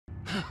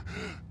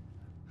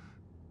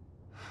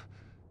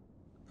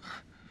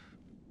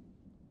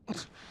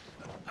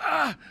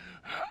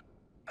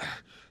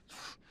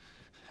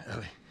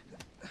Ellie.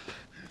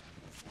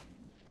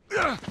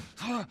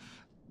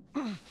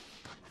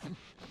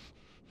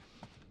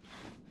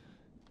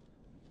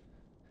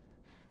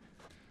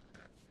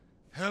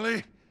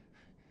 Ellie?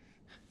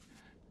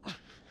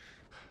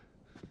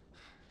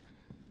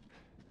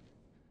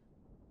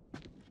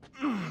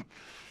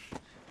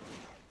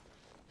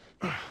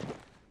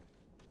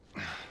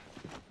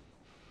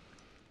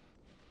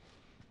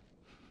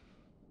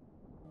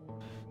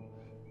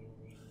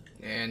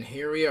 And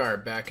here we are,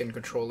 back in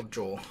control of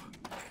Joel.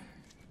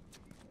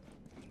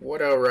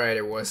 What a ride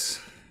it was.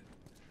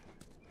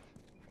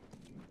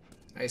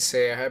 I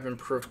say I have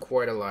improved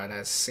quite a lot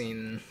as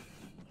seen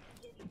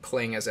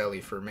playing as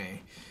Ellie for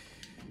me.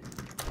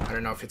 I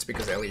don't know if it's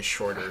because Ellie is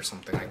shorter or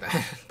something like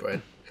that,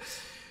 but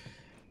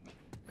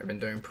I've been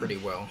doing pretty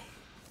well.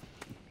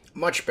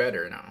 Much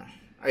better now.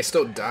 I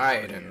still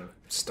died and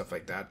stuff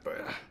like that, but,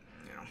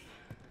 you know,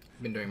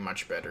 I've been doing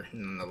much better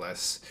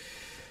nonetheless.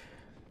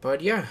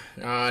 But yeah,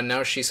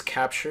 now she's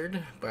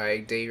captured by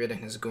David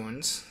and his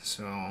goons,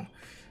 so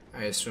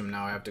I assume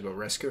now I have to go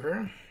rescue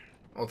her.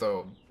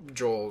 Although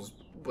Joel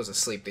was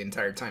asleep the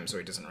entire time, so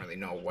he doesn't really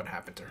know what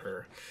happened to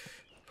her,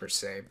 per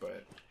se,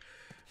 but...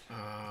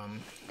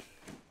 I'm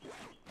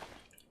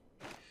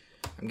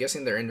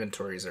guessing their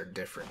inventories are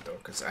different, though,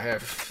 because I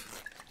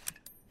have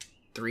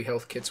 3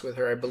 health kits with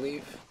her, I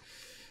believe.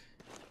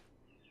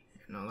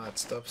 And all that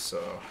stuff,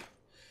 so...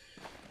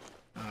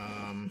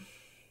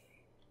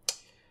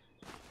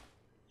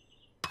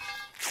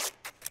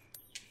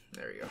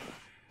 there we go.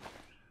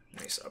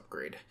 Nice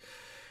upgrade.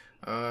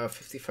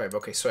 55.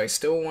 Okay, so I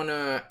still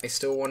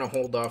wanna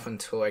hold off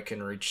until I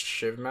can reach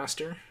Shiv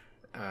Master.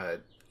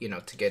 You know,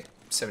 to get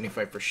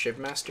 75 for Shiv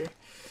Master,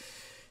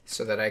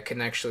 so that I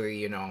can actually,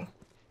 you know,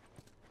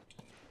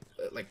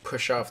 like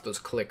push off those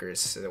clickers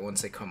so that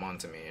once they come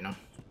onto me, you know.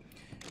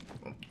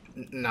 Well,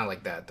 not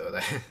like that though.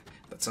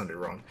 That sounded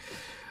wrong.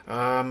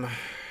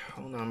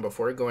 Hold on,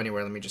 before I go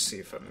anywhere, let me just see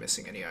if I'm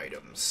missing any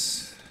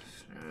items.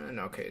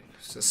 No, okay,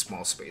 it's a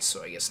small space,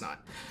 so I guess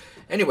not.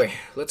 Anyway,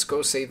 let's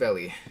go save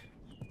Ellie.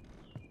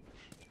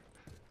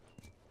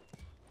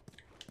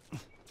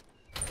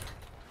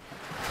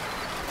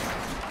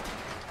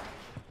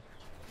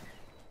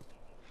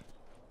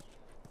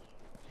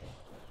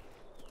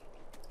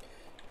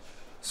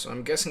 So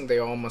I'm guessing they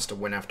all must have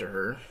went after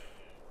her,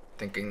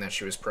 thinking that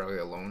she was probably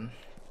alone.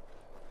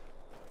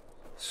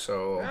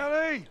 So...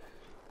 Ellie!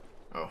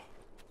 Oh.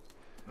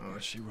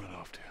 Where'd she run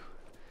off to?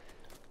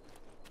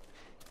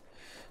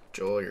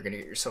 Joel, you're gonna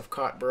get yourself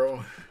caught,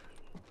 bro.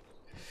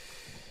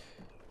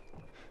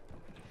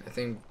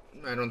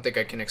 I don't think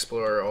I can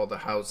explore all the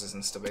houses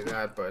and stuff like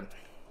that, but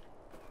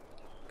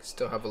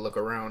still have a look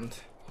around.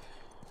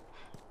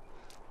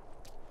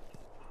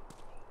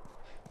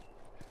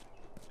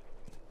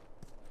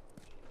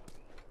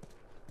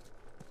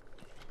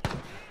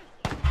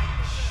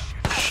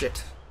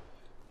 Shit.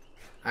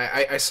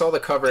 I saw the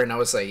cover and I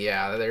was like,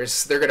 yeah,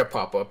 they're gonna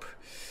pop up.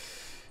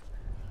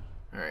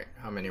 Alright,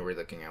 how many are we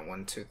looking at?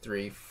 1, 2,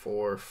 3,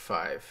 4,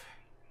 5.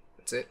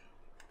 That's it?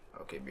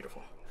 Okay,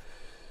 beautiful.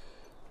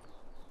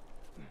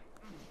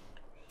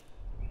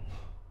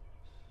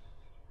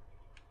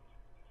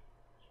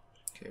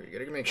 Okay, we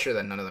gotta make sure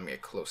that none of them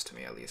get close to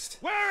me at least.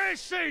 Where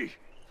is she?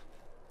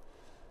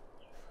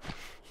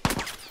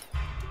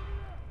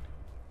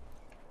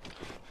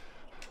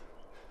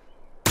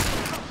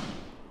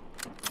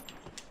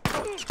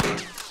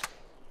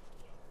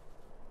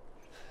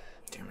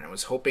 Damn it, I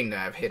was hoping to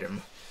have hit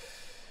him.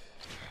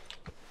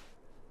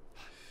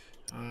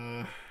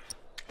 Let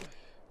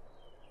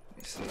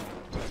me see.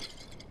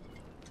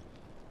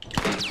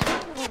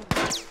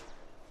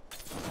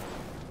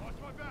 Watch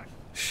my back.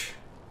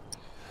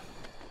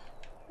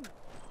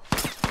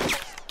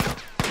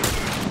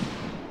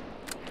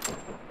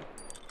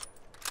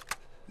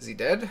 Is he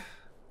dead?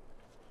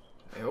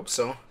 I hope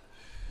so.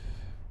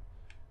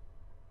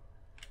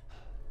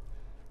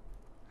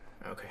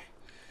 Okay.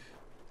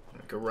 I'm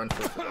gonna go run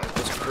for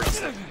those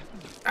creeps.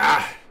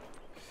 Ah!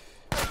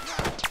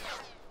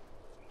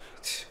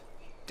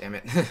 Damn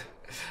it.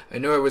 I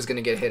knew I was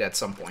gonna get hit at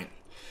some point.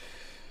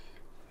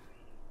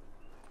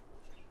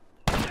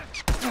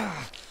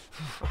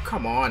 Oh,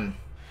 come on.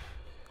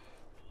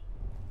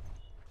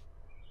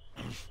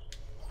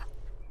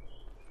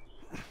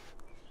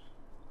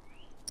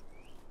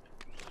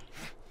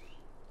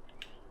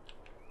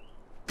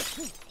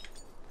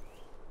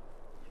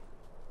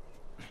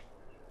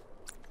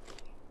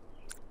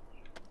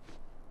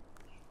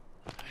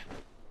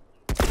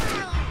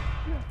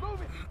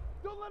 Move it!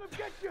 Don't let him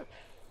get you!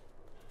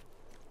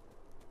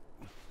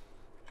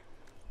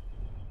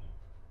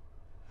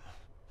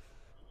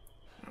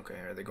 Okay,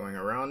 are they going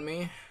around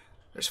me?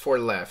 There's 4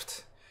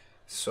 left.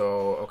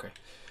 So, okay.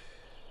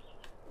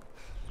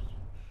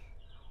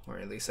 Or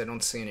at least I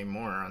don't see any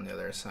more on the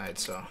other side,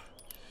 so...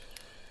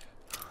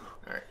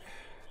 Alright.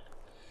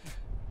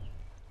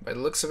 By the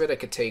looks of it, I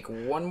could take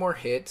one more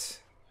hit.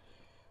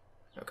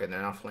 Okay,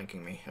 they're not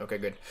flanking me. Okay,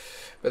 good.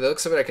 By the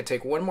looks of it, I could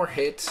take one more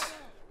hit.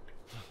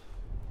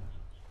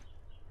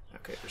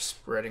 Okay, they're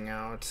spreading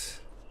out.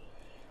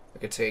 I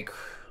could take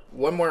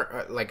one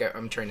more, like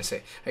I'm trying to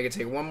say, I could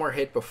take one more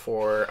hit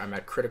before I'm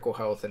at critical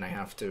health and I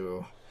have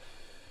to...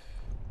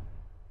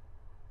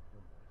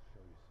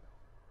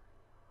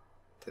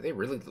 Did they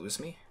really lose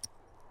me?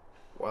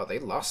 Wow, they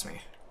lost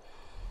me.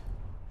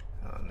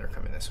 They're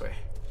coming this way.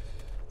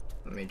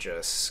 Let me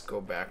just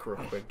go back real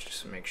quick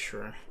just to make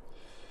sure.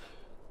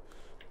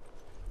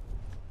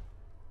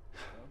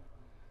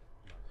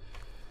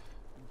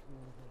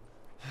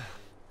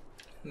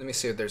 Let me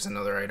see if there's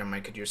another item I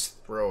could use to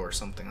throw or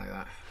something like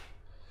that.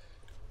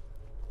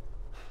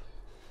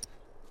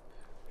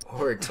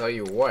 Or tell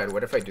you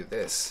what if I do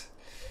this?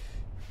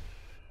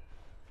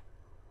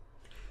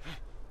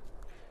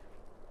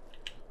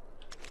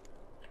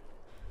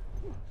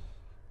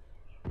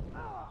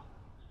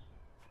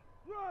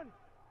 Run!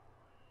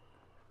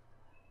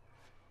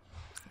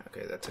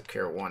 Okay, that took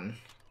care of one.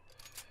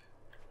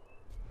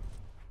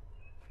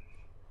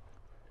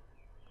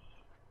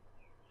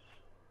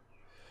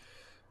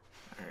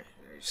 Alright,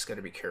 I just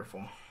gotta be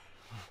careful.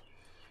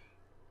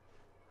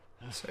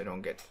 So I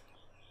don't get...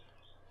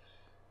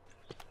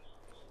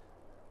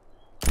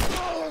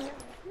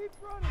 Keep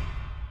running!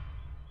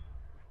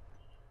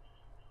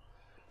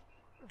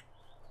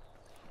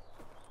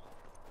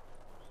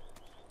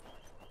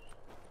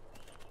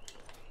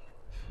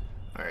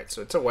 Alright,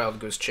 so it's a wild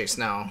goose chase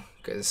now,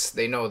 because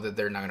they know that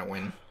they're not gonna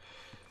win.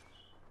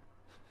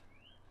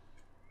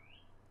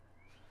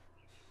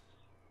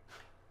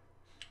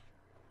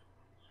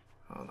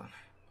 Hold on.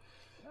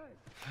 Hey,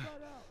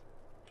 cut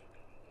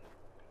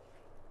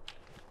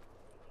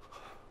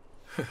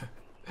out!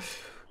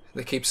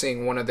 They keep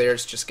seeing one of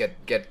theirs just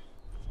get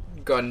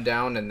gunned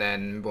down, and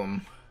then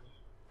boom.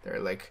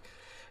 They're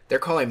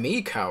calling me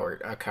a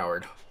coward.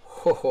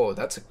 Ho ho,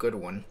 that's a good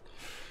one.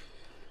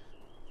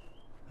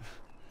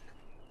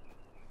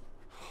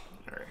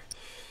 Alright.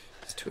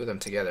 There's two of them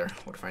together.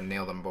 What if I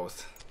nail them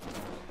both?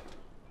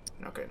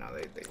 Okay, no,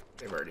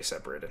 they've already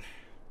separated.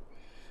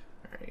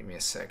 Alright, give me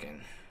a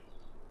second.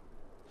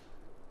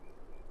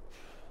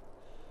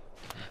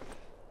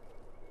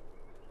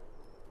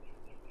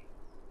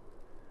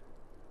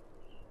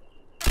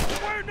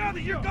 Where now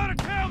that you gotta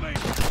tell me?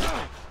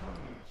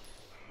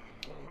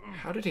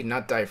 How did he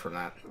not die from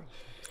that?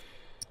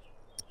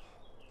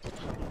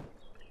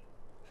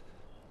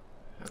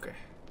 Okay.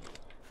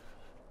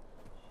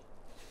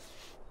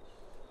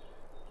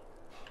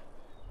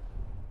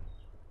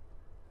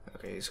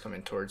 Okay, he's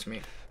coming towards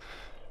me.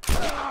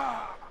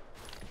 Motherfucker!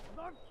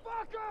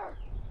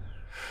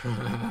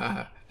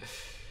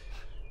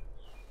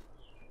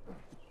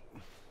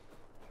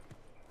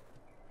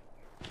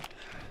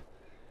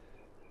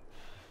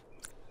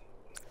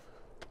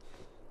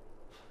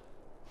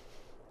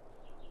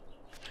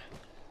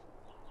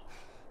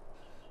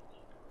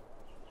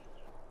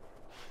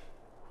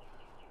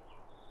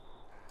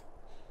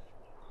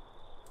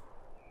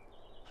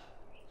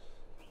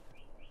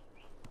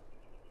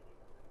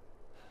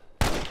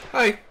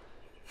 Hi.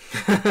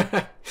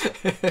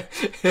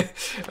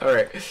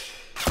 Alright.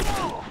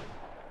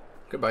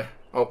 Goodbye.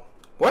 Oh,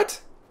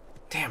 what?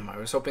 Damn, I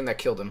was hoping that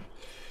killed him.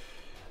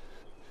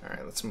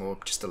 Alright, let's move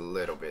up just a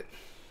little bit.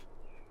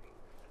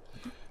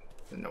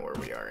 I know where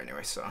we are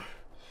anyway, so.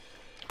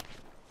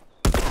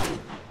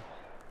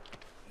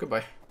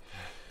 Goodbye.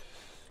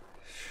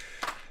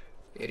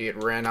 Idiot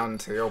ran out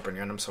into the open,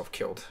 got himself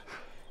killed.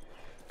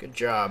 Good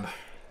job.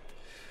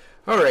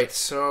 Alright,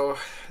 so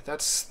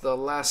that's the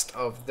last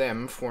of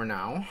them for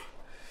now.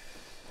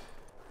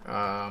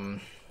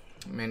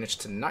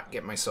 Managed to not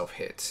get myself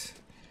hit.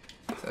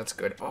 So that's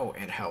good. Oh,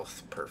 and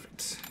health.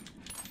 Perfect.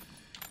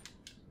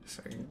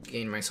 So I can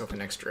gain myself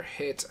an extra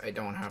hit. I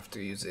don't have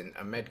to use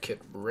a med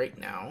kit right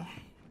now.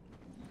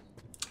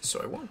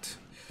 So I won't.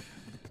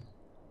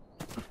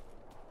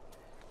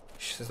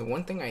 So the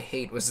one thing I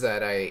hate was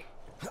that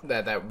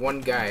that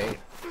one guy...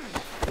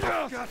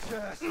 Gotcha!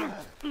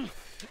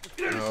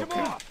 Finish him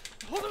off!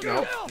 Hold him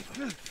No. down!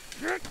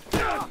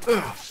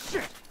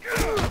 Shit!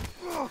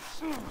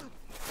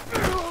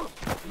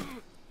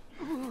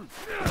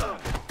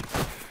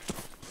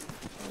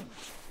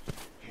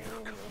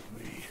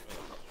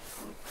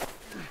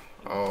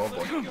 Oh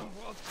boy.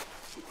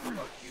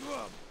 Fuck you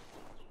up!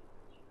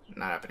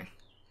 Not happening.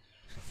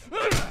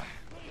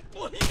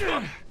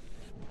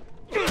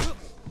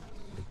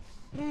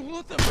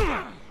 What the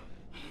fuck?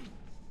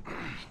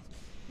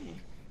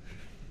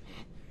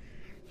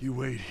 You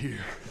wait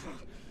here.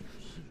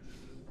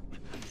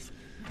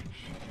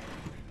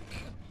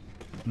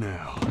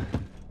 Now,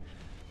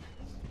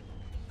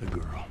 the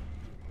girl.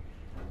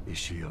 Is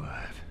she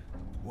alive?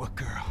 What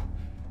girl?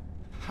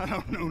 I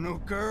don't know no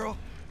girl.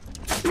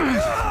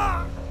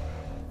 Fuck!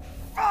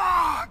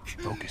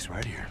 Focus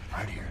right here,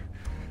 right here.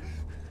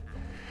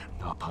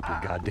 I'll pop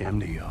your goddamn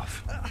knee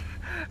off.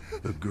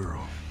 The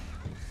girl.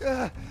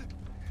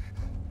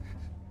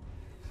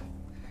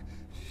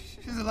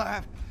 She's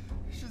alive.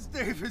 She's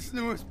David's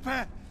newest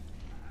pet.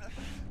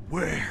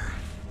 Where?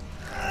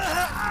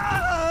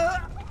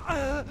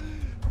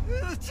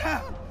 The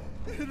town!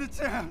 The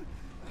town!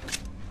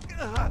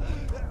 Now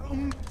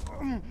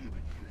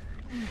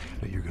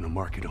you're gonna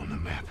mark it on the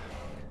map.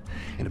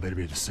 And it better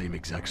be the same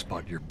exact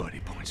spot your buddy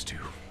points to.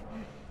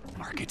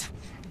 Mark it.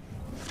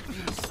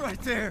 It's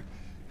right there.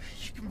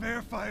 You can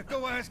verify it.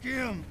 Go ask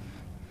him.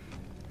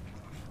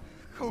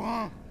 Go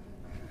on.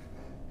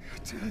 I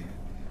tell you,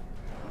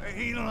 I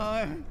ain't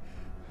lying.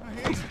 I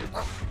ain't.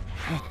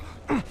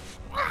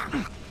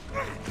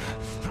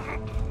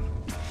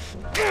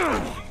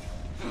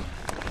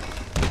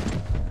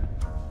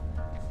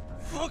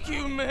 Fuck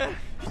you, man.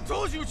 He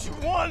told you what you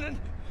wanted.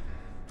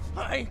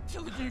 I ain't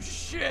telling you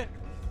shit.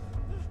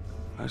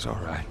 That's all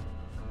right.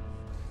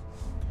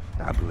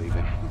 I believe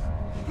it.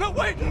 No,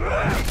 wait!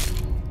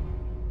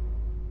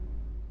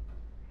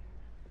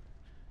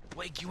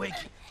 Wakey,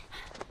 wakey.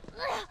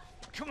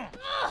 Come on.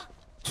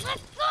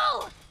 Let's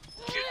go!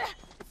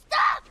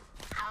 Stop!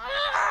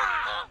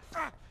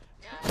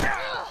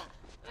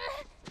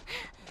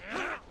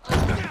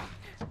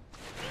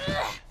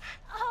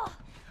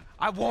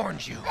 I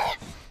warned you. I'm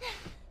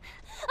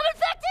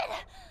infected!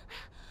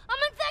 I'm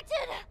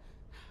infected!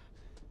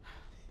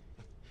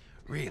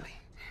 Really?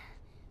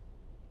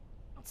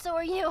 So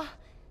are you.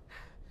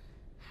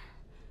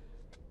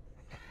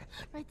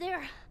 Right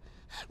there.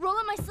 Roll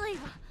up my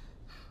sleeve.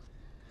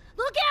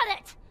 Look at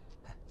it!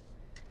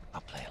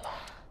 I'll play along.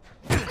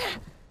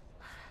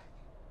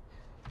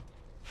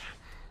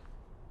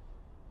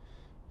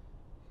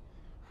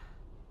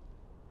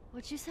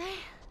 What'd you say?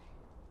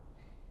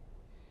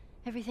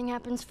 Everything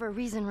happens for a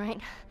reason,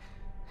 right?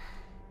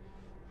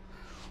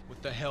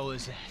 What the hell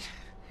is that?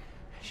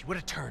 She would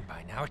have turned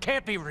by now. It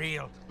can't be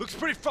real. Looks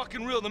pretty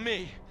fucking real to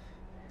me.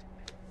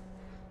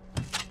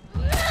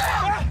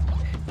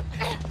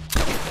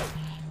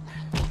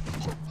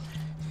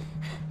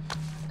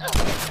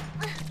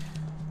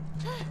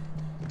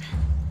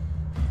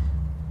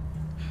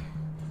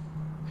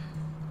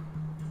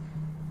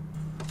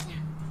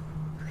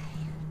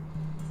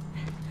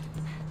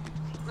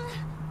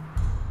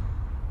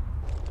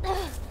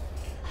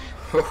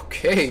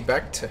 Okay,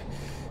 back to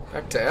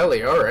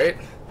Ellie. All right.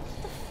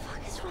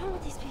 What is wrong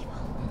with these people?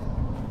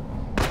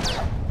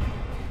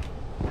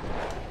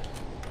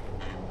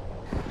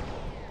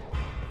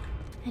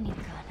 I need a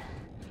gun.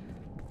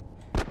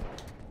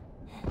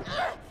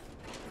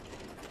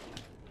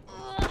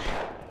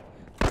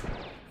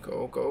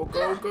 Go, go,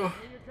 go, go.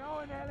 Where you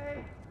going,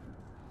 Ellie?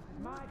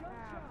 My town.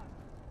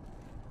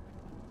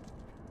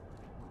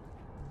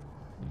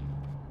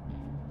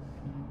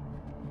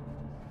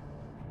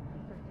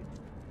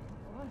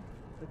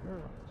 The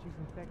girl, she's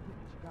infected and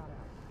she got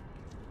out.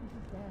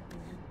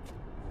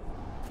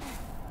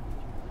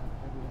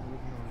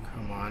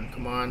 Come on,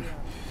 come on.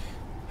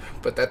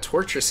 But that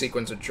torture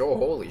sequence with Joel,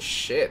 holy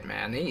shit,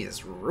 man. He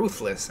is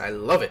ruthless. I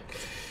love it.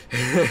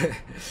 Okay.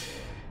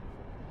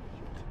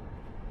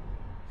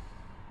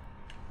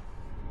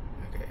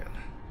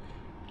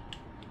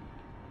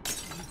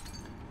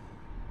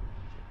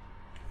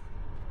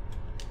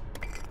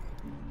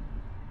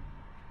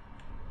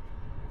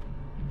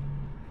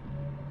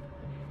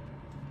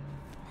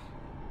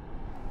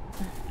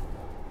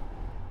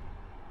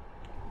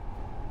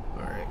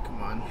 Alright,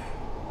 come on.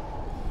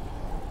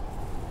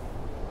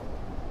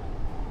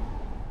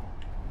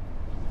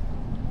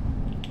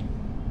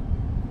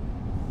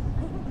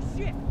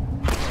 Shit!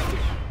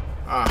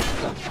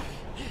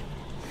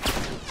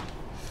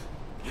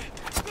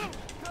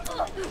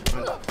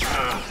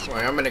 Boy,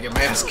 I'm gonna get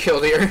my ass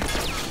killed here.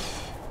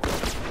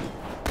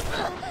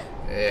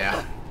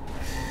 Yeah.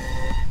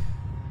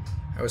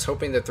 I was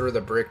hoping to throw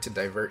the brick to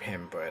divert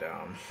him, but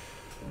yeah,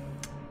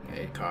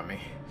 he caught me.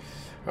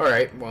 All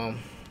right, well,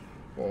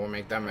 we'll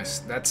make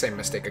that same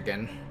mistake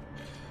again.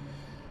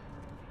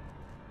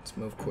 Let's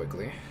move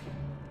quickly.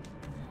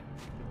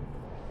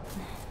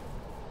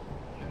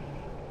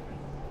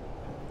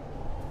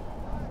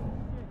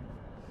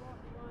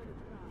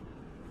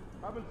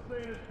 I've been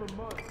saying this for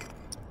months.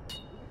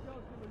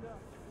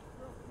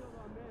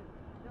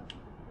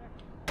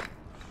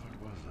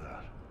 What was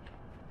that?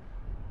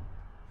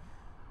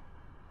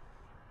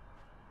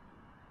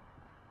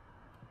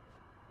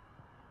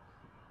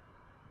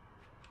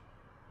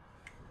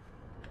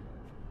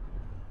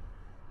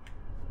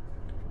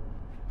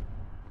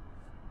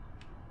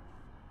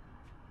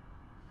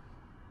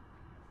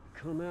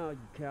 Come out,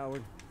 you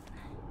coward.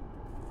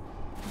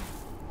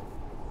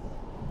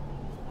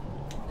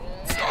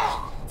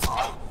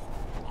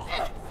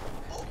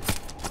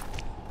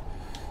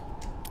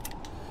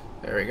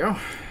 There we go.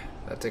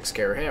 That takes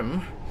care of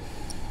him.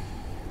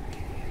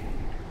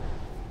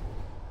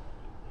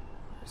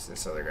 Where's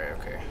this other guy?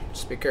 Okay.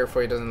 Just be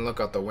careful he doesn't look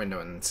out the window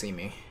and see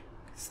me.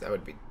 'Cause that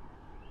would be...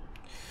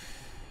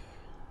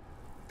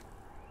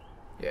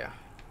 Yeah.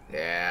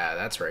 Yeah,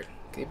 that's right.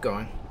 Keep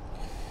going.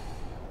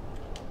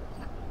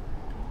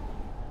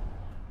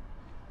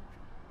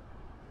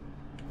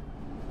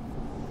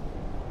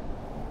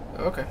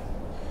 Okay.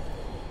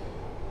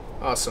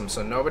 Awesome.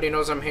 So nobody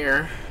knows I'm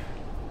here.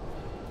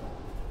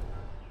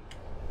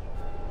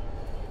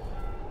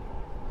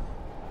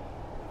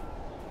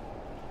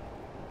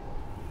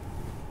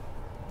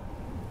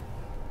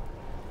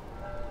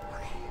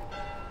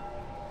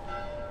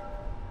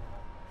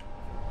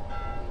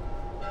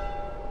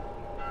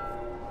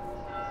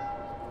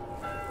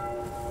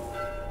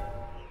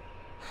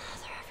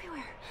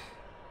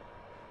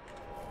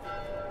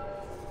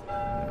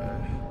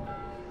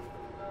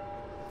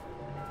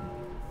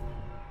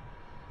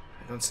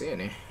 don't see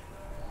any.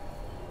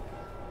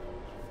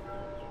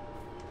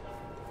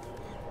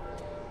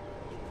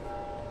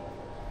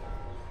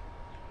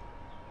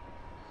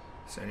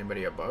 Is there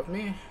anybody above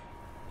me?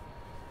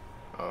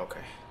 Oh,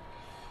 okay.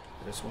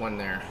 There's one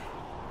there.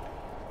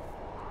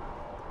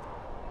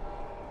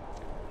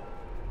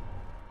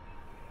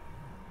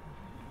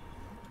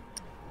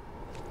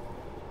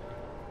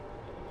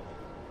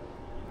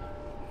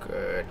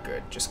 Good,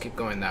 good. Just keep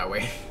going that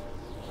way.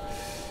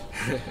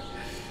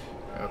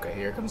 Okay,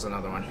 here comes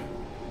another one.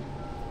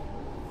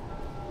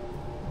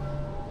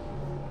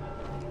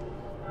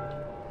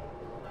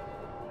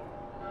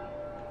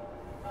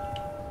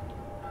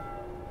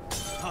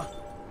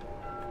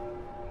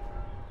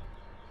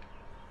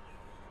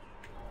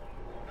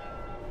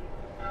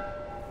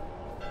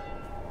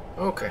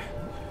 Okay.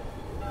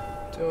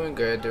 Doing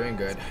good, doing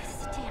good.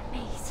 It's a damn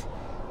maze.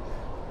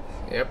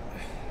 Yep,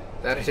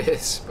 that it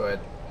is, but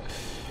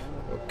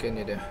what can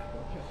you do?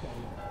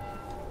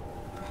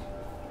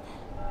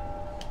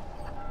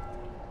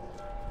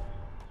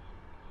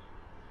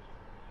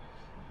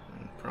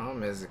 The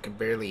problem is it can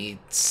barely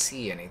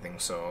see anything,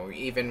 so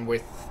even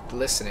with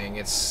listening,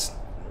 it's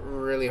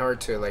really hard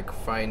to like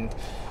find,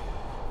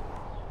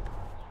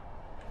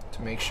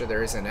 to make sure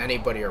there isn't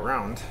anybody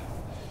around.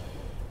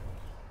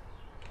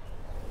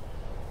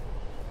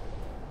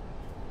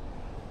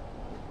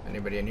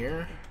 Anybody in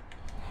here?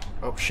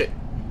 Oh shit.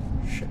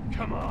 Shit.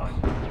 Come on.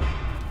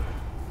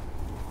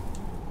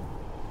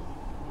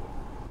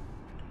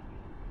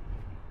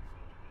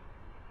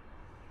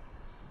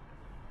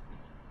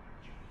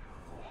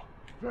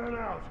 Fan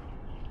out.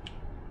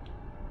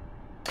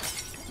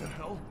 The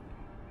hell?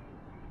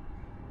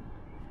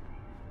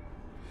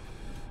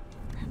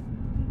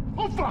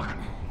 Oh fuck!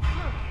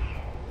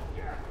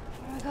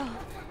 Where do I go?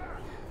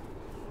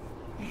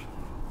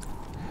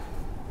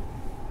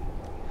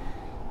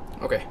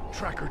 Okay.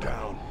 Track her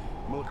down.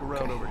 I'm gonna look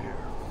around over here.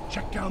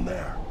 Check down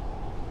there.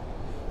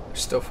 We're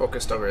still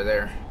focused over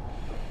there.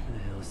 Who the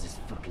hell is this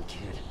fucking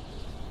kid?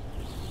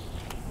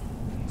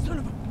 Son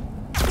of a...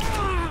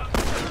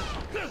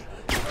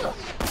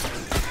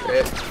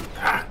 Shit.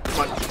 Ah,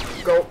 come on.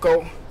 Go,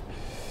 go.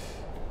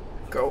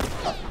 Go.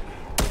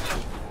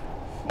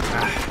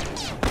 Ah.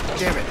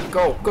 Damn it.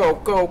 Go, go,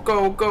 go,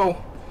 go, go.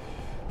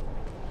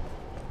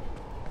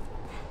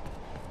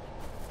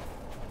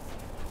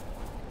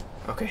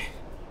 Okay.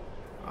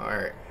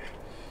 Alright.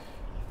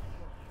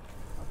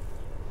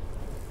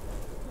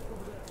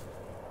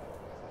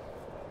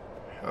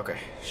 Okay,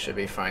 should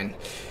be fine.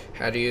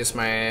 Had to use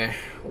my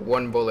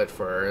one bullet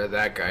for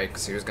that guy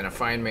because he was gonna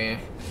find me.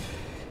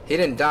 He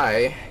didn't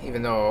die,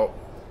 even though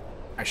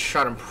I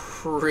shot him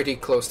pretty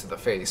close to the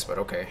face, but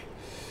okay.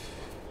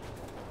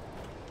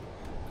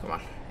 Come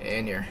on,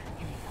 in here.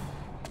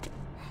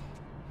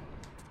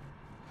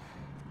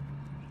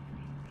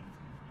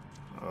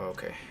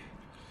 Okay.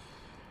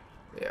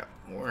 Yeah,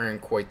 we're in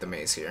quite the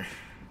maze here.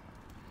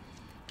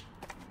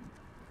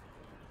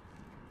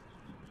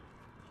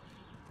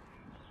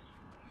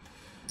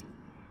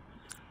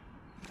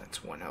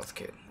 That's one health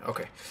kit.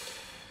 Okay.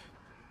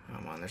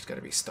 Come on, there's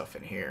gotta be stuff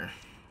in here.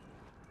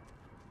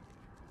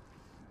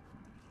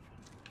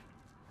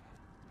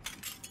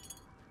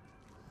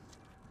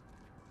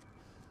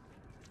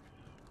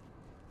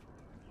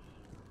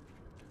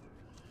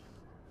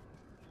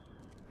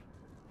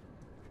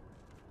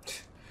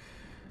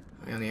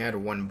 I only had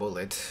one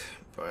bullet,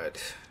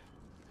 but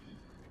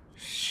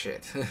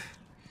shit. Is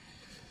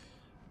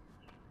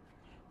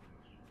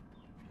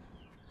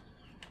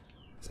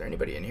there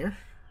anybody in here?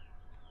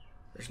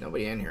 There's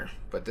nobody in here,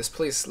 but this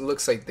place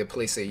looks like the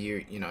place that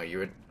you'd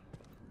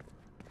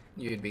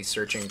be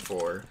searching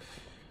for.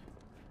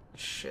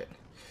 Shit.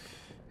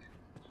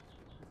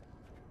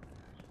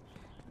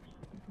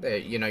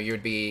 That you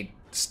would be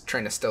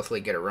trying to stealthily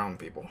get around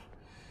people.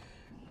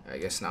 I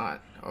guess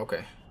not.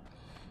 Okay.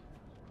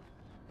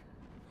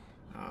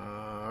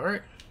 All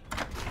right.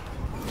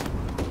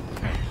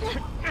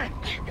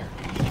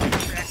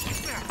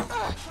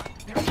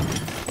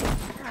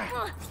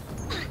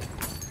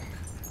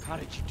 How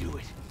did you do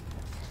it?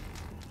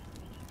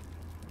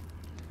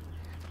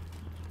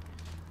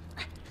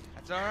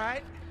 That's all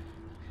right.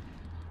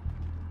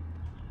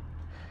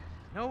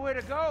 Nowhere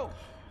to go.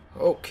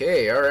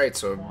 Okay, all right.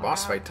 So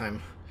boss fight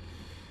time.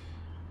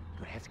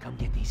 Gonna have to come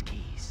get these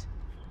keys.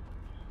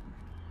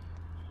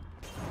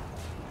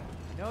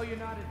 I know you're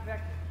not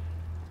infected.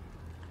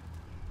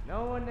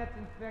 No one that's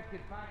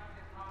infected finds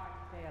it hard to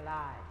stay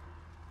alive.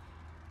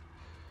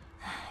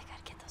 I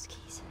gotta get those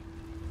keys.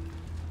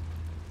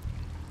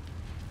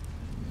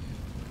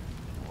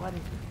 What is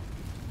it?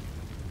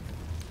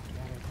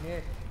 That is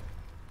it.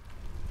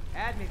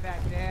 Had me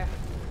back there.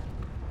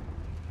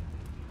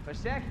 For a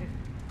second,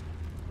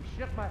 you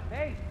shook my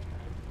face.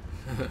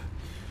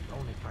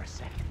 Only for a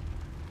second.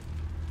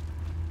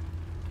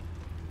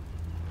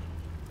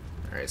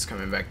 Alright, it's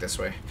coming back this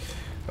way.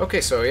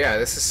 Okay, so yeah,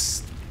 this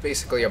is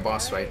basically a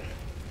boss fight.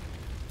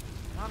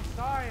 I'm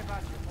sorry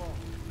about your fault.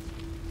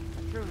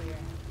 I truly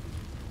am.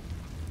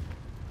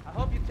 I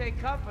hope you take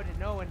comfort in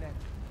knowing that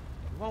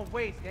you won't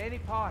waste any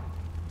part of it.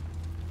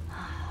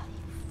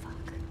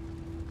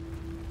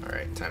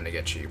 Alright, time to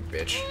get you,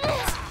 bitch.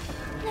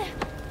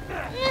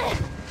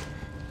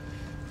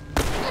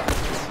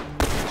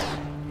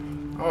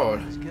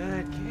 Oh. It's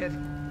good, kid.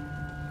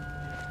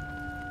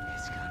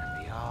 It's gonna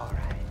be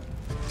alright.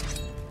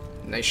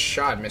 Nice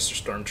shot, Mr.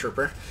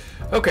 Stormtrooper.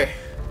 Okay.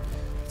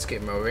 Let's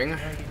get moving. You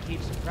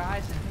keep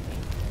surprising me.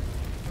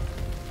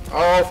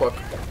 Oh, fuck.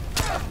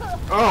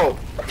 Oh!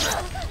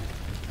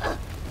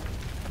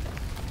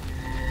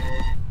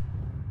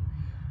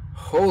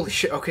 Holy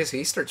shit. Okay, so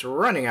he starts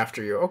running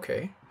after you.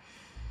 Okay.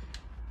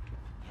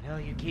 You know,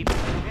 you keep...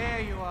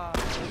 There you are.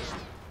 Let's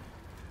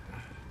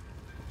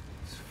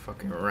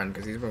fucking run,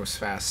 because he moves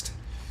fast.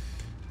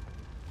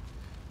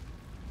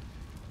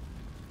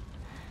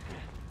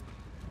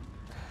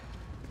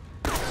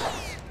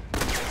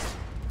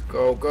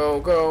 Go, go,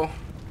 go.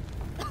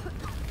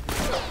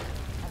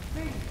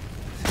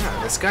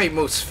 Yeah, this guy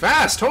moves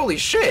fast. Holy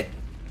shit.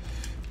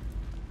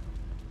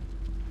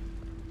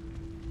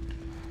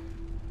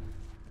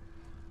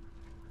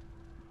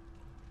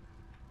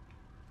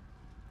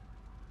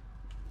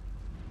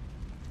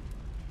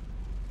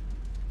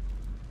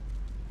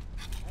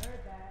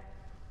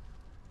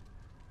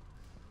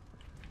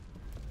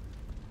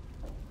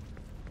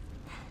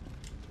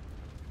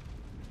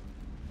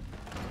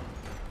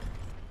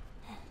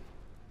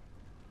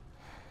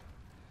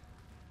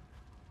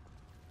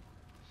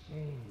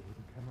 Shame you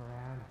wouldn't come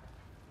around.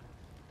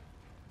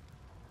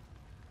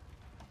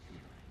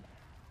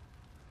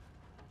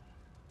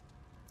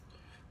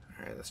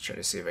 Alright, let's try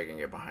to see if I can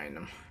get behind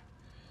him.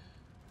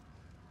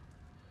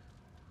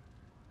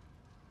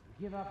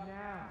 Give up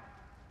now.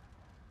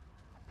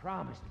 I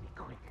promise to be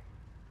quick.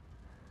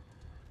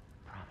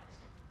 Promise.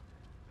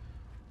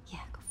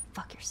 Yeah, go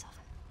fuck yourself.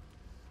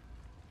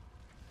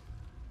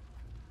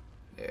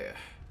 Yeah.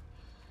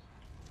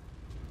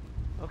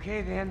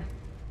 Okay then.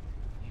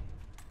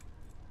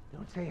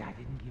 Don't say I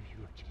didn't give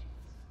you a chance.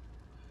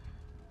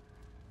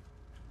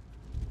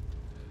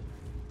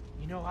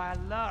 You know, I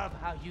love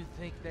how you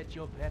think that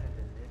you're better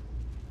than this.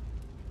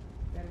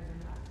 Better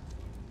than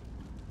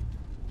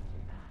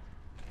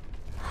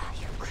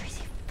us. You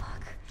crazy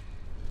fuck.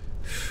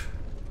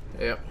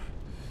 Yep.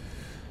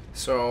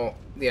 So,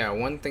 yeah,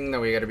 one thing that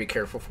we gotta be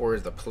careful for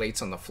is the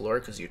plates on the floor,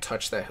 because you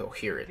touch that, he'll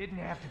hear It it. didn't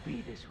have to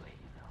be this way,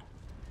 you know.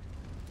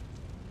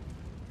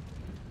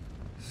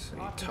 So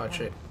you touch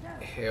it,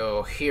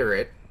 he'll hear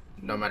it,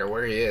 no matter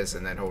where he is,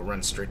 and then he'll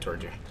run straight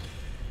towards you.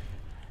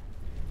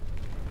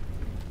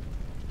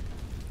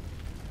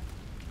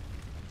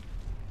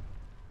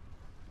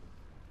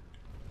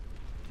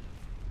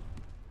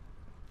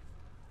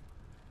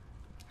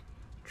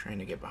 Trying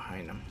to get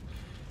behind him.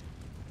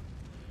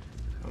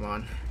 Come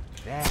on.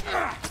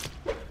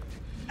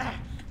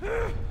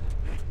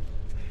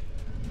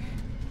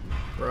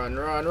 Run,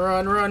 run,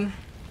 run, run.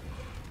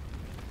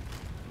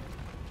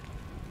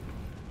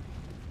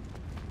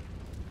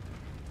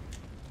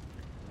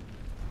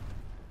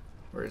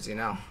 Where is he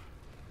now?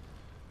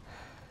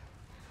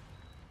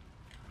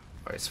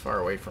 Oh, he's far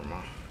away from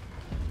him.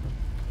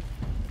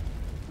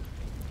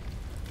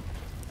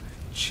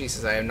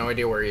 Jesus, I have no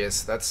idea where he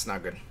is. That's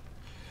not good.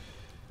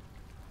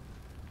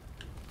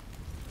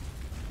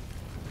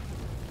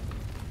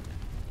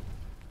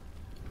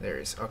 There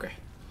he is. Okay.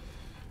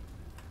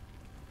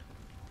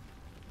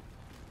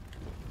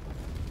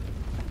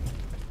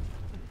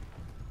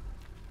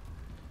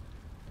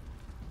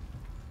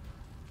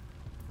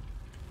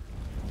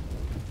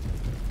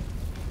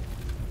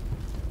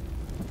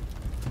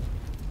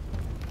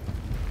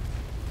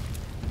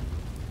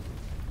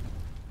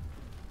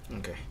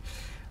 Okay.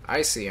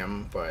 I see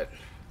him, but...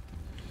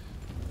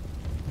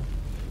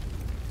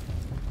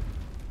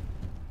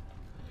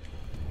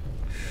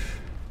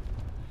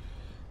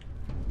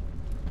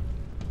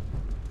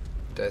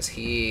 does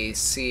he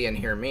see and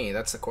hear me?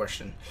 That's the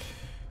question.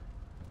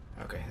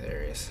 Okay,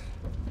 there he is.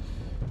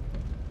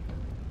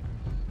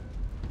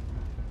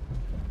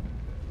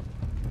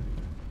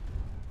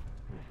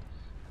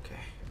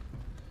 Okay.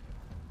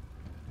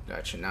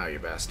 Gotcha now, you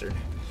bastard.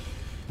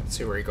 Let's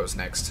see where he goes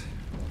next.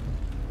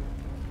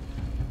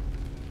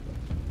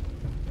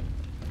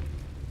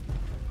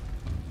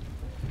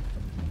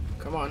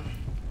 Come on.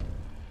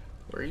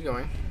 Where are you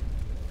going?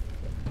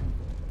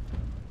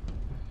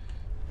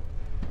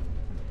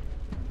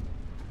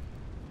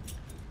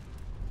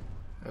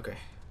 Okay.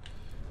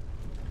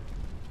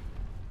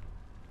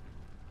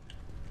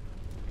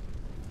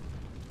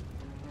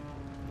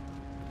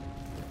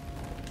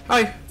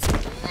 Hi.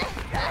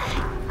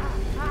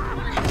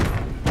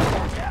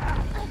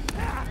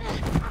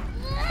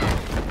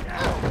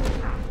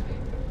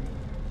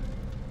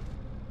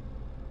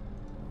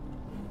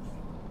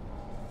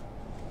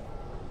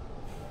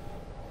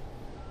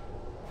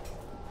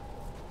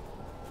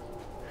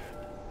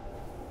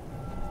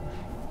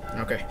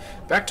 Okay,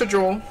 back to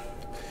Joel.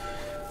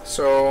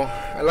 So,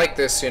 I like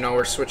this, you know,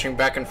 we're switching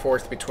back and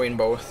forth between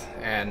both,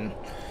 and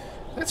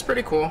that's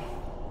pretty cool.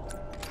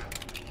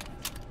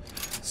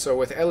 So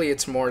with Ellie,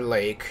 it's more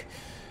like,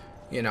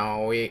 you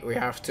know, we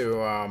have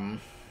to,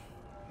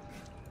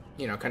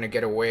 you know, kind of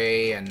get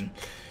away and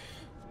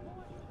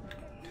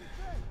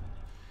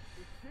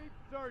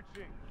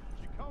searching.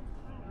 She comes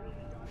through here,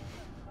 we gotta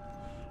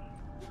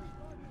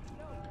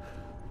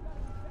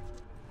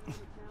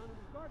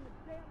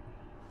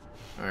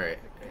Alright,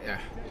 yeah.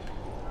 We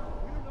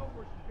don't know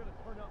where she's gonna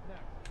turn up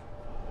next.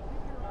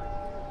 Keep your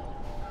eyes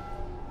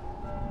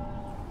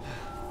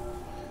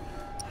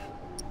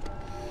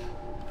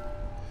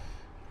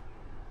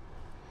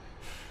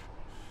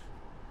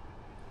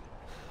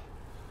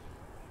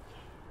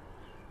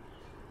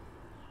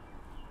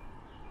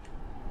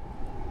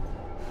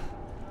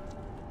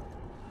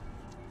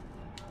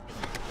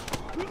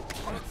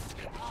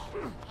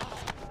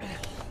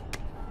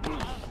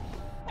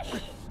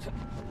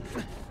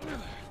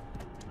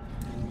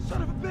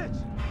son of a bitch!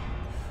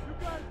 You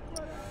guys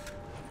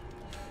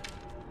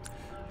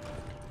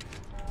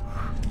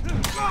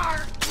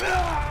spread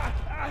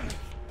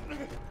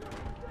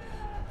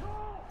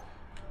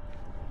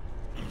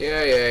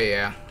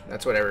Yeah.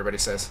 That's what everybody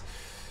says.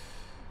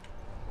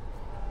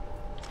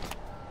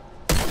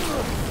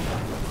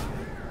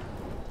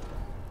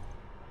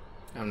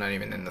 I'm not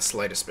even in the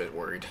slightest bit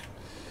worried.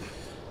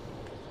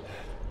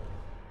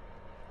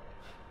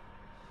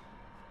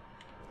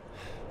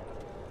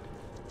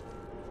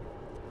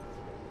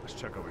 Let's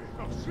check over here.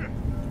 Oh shit!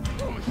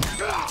 Holy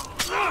shit!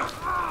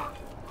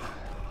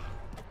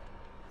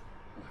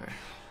 Okay.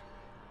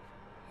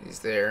 He's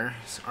there.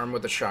 He's armed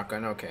with a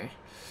shotgun. Okay.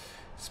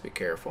 Let's be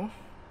careful.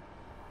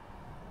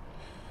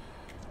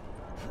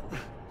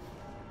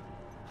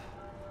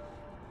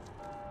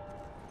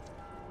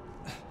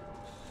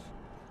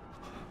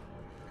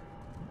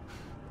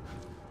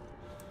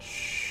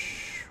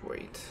 Shh.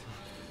 Wait.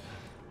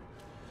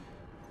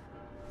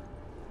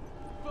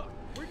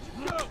 Where'd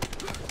you go?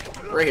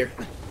 Right here.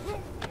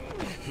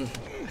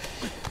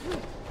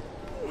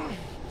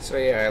 So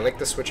yeah, I like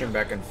the switching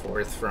back and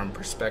forth from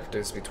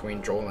perspectives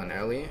between Joel and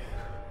Ellie.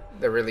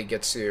 That really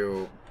gets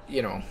you,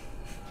 you know,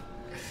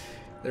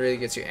 that really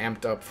gets you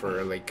amped up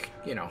for, like,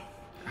 you know,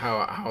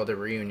 how the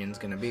reunion's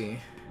gonna be.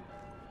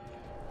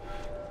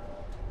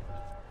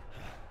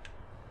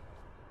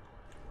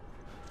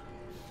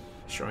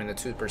 Showing the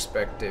two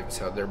perspectives,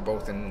 how they're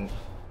both in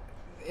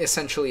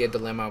essentially a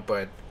dilemma,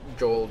 but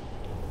Joel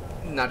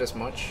not as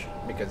much,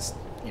 because,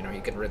 you know, he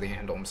can really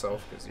handle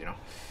himself, because, you know,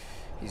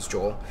 he's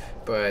Joel.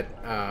 But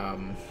let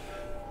me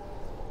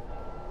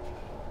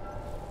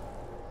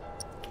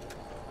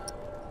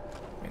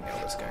nail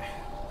this guy.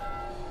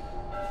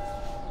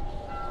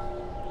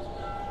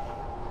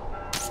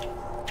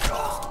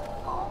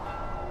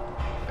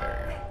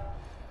 There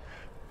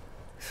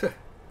we go.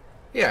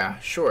 Yeah,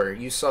 sure,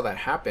 you saw that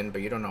happen,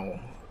 but you don't know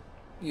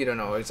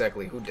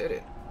exactly who did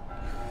it.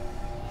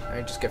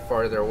 I just get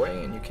farther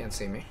away and you can't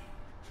see me.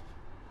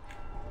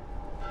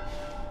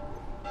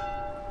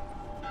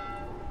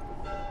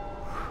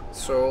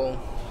 So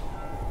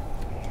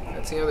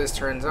let's see how this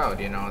turns out,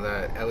 you know,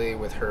 that Ellie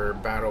with her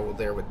battle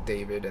there with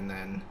David, and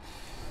then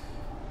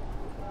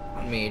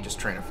me just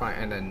trying to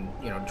find, and then,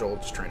 you know, Joel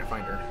just trying to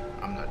find her.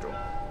 I'm not Joel,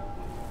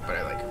 but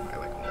I like him a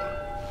lot.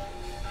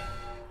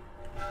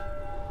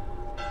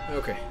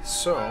 Okay,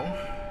 so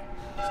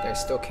this guy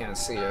still can't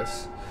see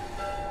us,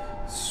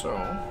 so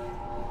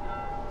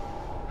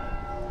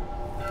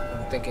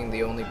I'm thinking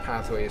the only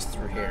pathway is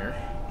through here.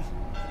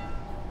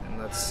 And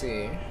let's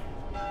see.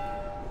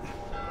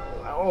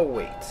 Oh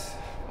wait.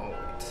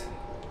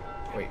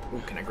 Wait,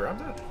 ooh, can I grab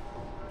that?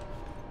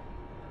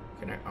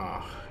 Can I?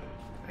 Oh,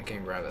 I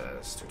can't grab that,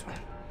 it's too tall.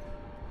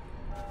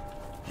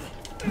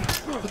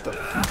 What the?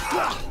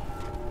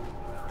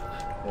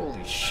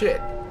 Holy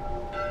shit.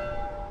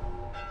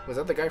 Was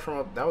that the guy from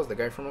up? That was the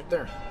guy from up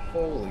there.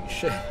 Holy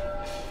shit.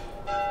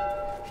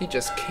 He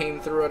just came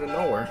through out of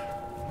nowhere.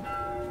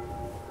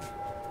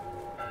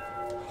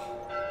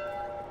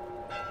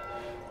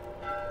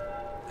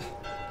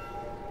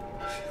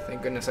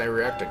 Thank goodness I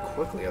reacted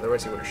quickly,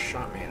 otherwise he would have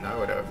shot me and I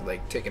would have,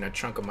 like, taken a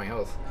chunk of my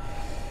health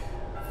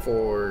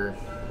for...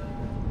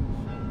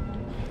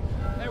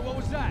 Hey, what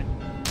was that?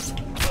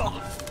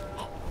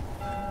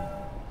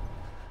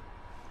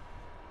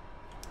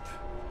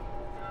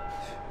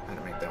 Had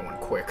to make that one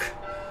quick.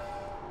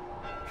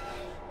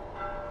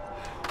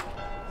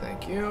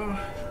 Thank you.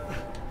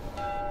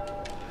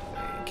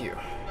 Thank you.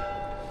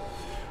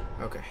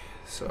 Okay,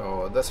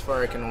 so thus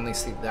far I can only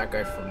see that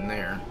guy from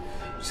there.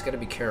 Just gotta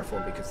be careful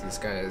because these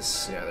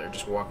guys, yeah, they're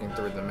just walking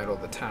through the middle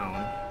of the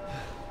town.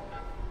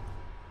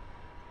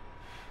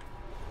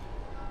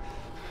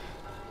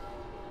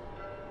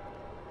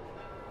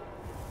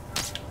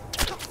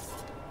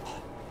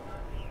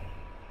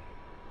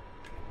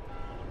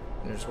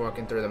 They're just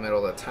walking through the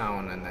middle of the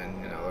town, and then,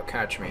 you know, they'll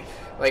catch me.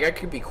 Like, I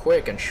could be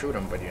quick and shoot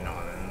them, but, you know,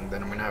 and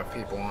then I'm gonna have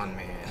people on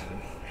me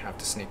and have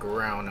to sneak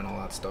around and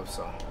all that stuff,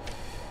 so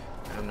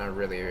I'm not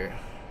really...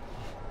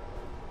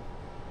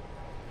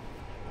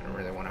 I don't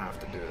really want to have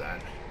to do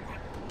that.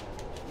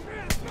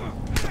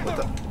 What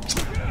the?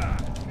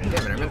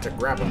 Damn it, I meant to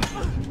grab him.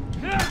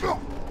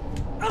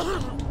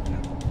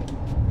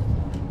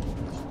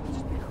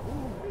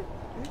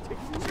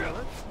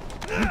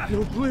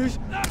 No, please.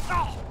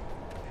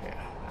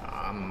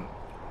 Yeah,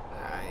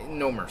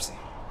 no mercy.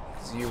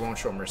 Because you won't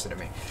show mercy to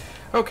me.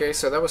 Okay,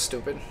 so that was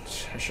stupid.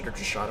 I should have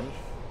just shot him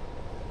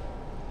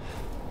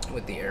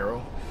with the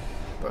arrow.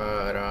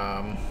 But,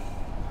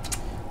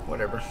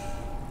 whatever.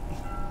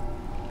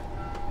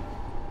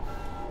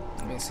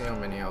 Let me see how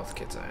many health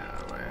kits I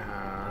have. I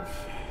have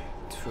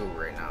 2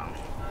 right now.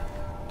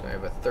 Do I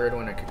have a third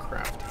one I could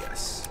craft?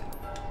 Yes.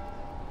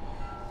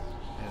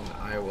 And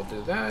I will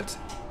do that.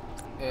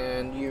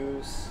 And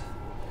use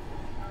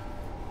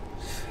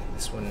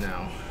this one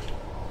now.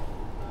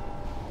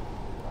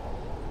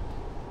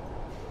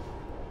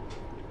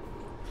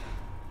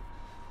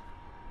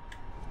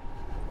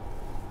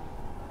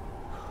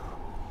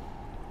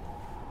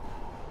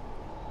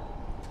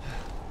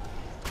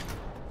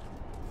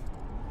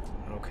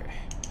 Okay.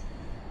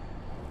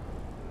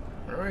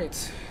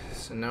 Alright,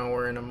 so now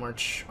we're in a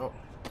march. Oh,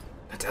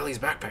 that's Ellie's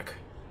backpack.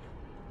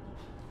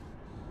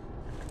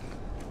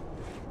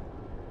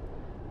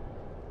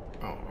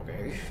 Oh,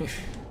 okay.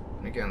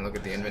 Again, look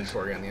at the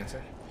inventory on the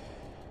inside.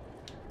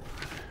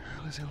 What the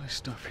hell is Ellie's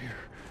stuff here?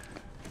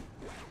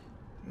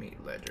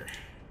 Meat ledger.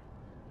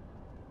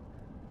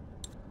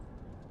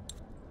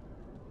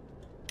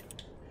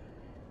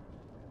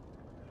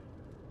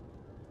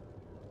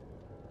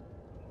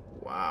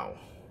 Wow.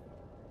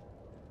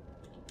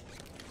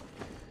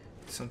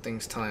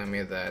 Something's telling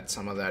me that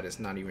some of that is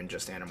not even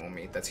just animal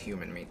meat, that's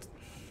human meat.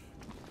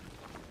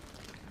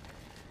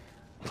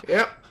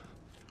 Yep,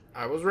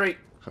 I was right.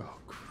 Oh,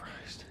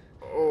 Christ.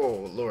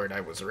 Oh, Lord, I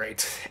was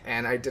right.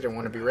 And I didn't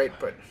want to be right,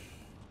 but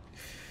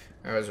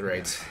I was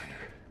right.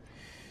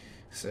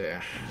 So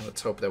yeah,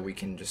 let's hope that we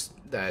can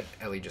that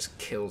Ellie just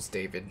kills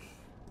David.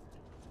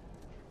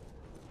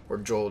 Or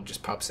Joel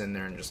just pops in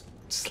there and just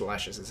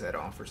slashes his head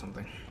off or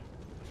something.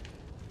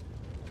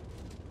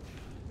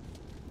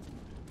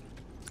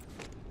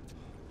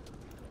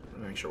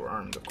 Make sure we're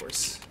armed, of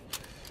course.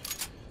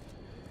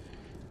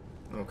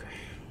 Okay.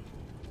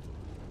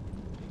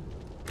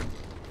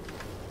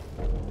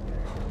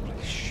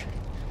 Holy shit.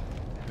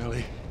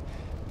 Ellie.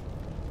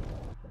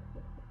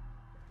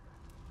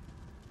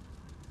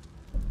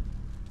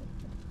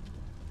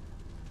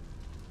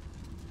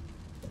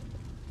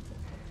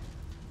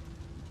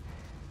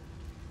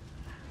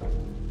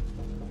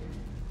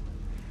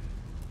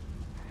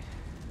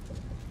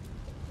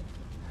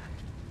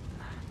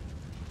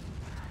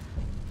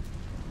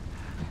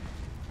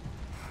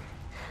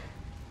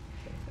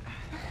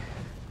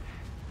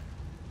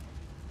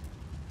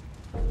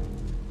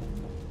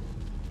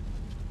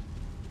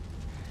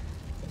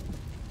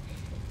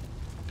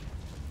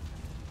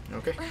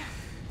 Okay.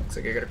 Looks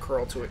like I gotta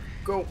crawl to it.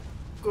 Go!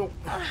 Go!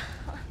 I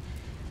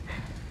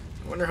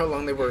wonder how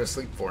long they were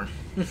asleep for.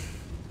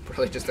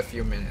 Probably just a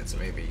few minutes,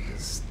 maybe,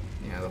 because,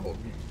 yeah, the whole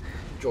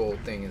Joel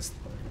thing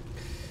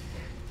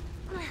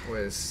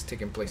was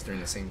taking place during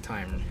the same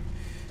time.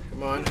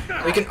 Come on.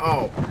 We can...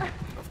 Oh!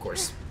 Of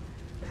course.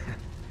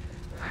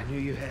 I knew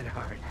you had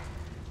heart.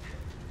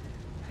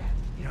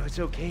 You know, it's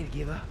okay to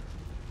give up.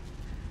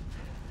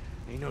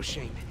 Ain't no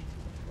shame in it.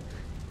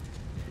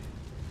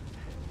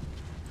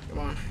 Come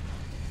on.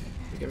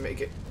 We can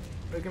make it.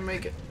 We can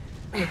make it.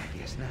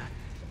 Guess not.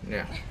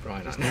 Yeah,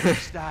 probably not. Not your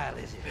style,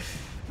 is it?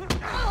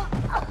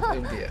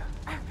 India.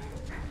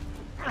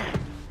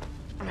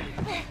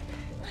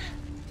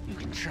 You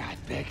can try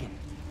begging.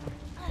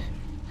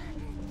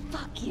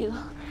 Fuck you.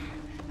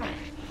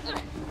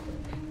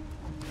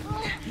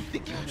 You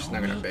think you She's know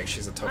not gonna me? beg.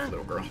 She's a tough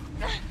little girl.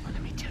 Well,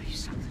 let me tell you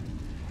something.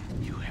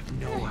 You have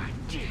no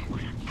idea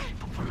what I'm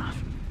capable of.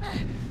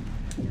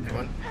 Come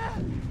on.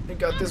 We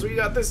got this. We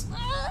got this.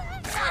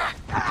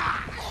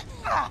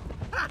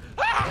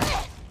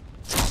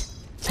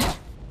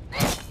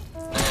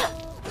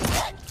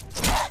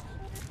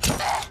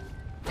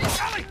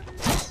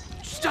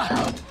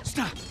 Stop!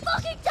 Stop!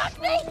 Fucking touch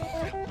me!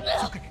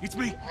 It's okay. It's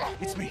me.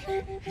 It's me.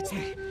 It's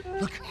me.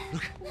 Look.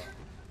 Look.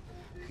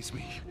 It's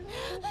me.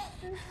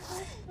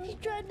 He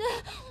tried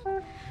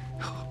to...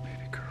 Oh,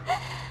 baby girl.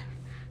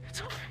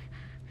 It's okay.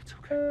 It's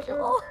okay.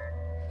 Joel.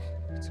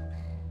 It's okay.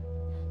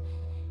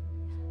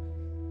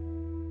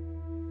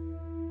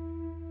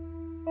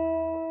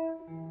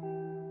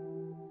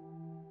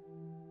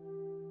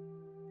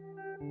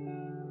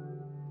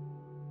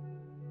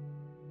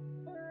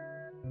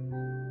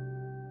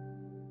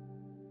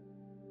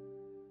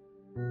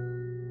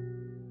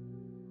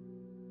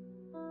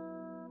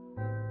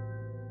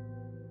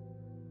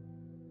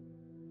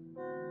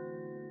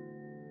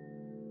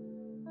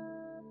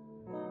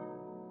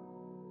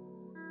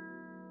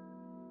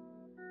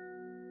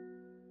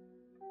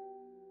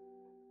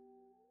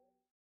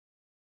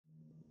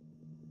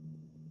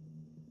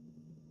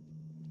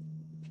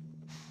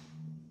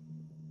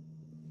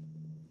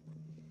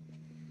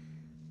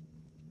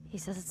 He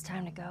says it's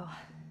time to go.